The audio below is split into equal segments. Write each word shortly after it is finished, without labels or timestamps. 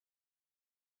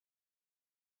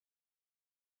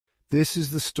This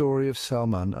is the story of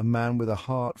Salman, a man with a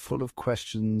heart full of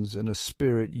questions and a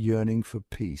spirit yearning for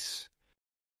peace.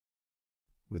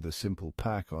 With a simple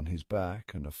pack on his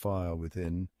back and a fire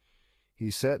within, he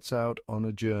sets out on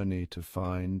a journey to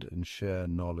find and share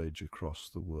knowledge across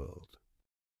the world.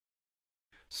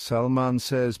 Salman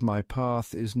says, "My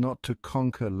path is not to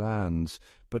conquer lands,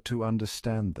 but to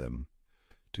understand them,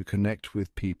 to connect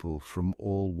with people from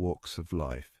all walks of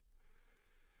life.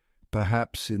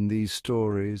 Perhaps in these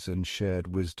stories and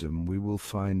shared wisdom we will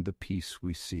find the peace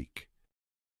we seek."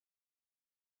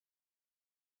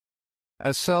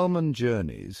 As Salman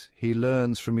journeys, he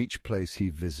learns from each place he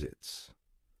visits.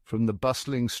 From the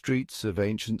bustling streets of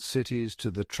ancient cities to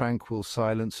the tranquil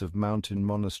silence of mountain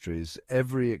monasteries,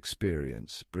 every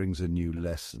experience brings a new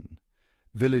lesson.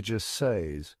 Villager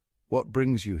says, "What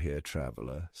brings you here,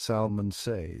 traveller?" Salman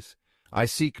says, "I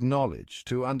seek knowledge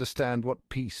to understand what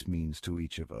peace means to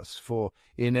each of us, for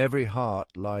in every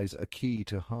heart lies a key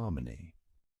to harmony."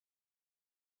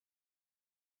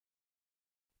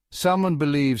 Salman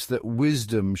believes that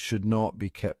wisdom should not be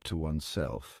kept to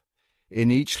oneself.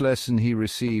 In each lesson he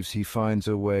receives, he finds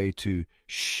a way to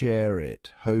share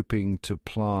it, hoping to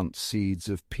plant seeds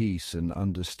of peace and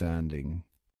understanding.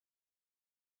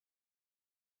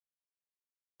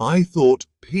 I thought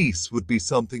peace would be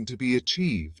something to be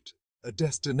achieved, a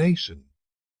destination.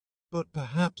 But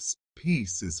perhaps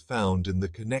peace is found in the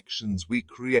connections we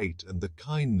create and the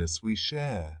kindness we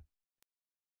share.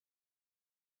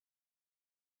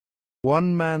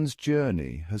 One man's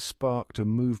journey has sparked a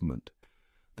movement.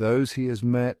 Those he has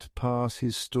met pass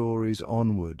his stories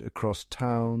onward across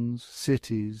towns,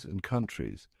 cities, and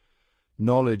countries.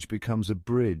 Knowledge becomes a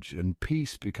bridge, and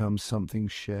peace becomes something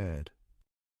shared.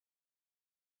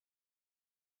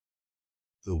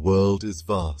 The world is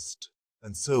vast,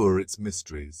 and so are its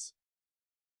mysteries.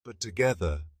 But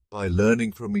together, by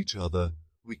learning from each other,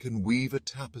 we can weave a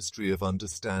tapestry of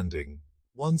understanding,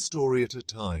 one story at a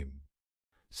time.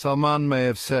 Salman may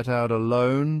have set out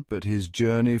alone, but his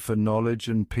journey for knowledge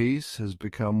and peace has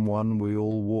become one we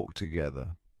all walk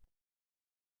together.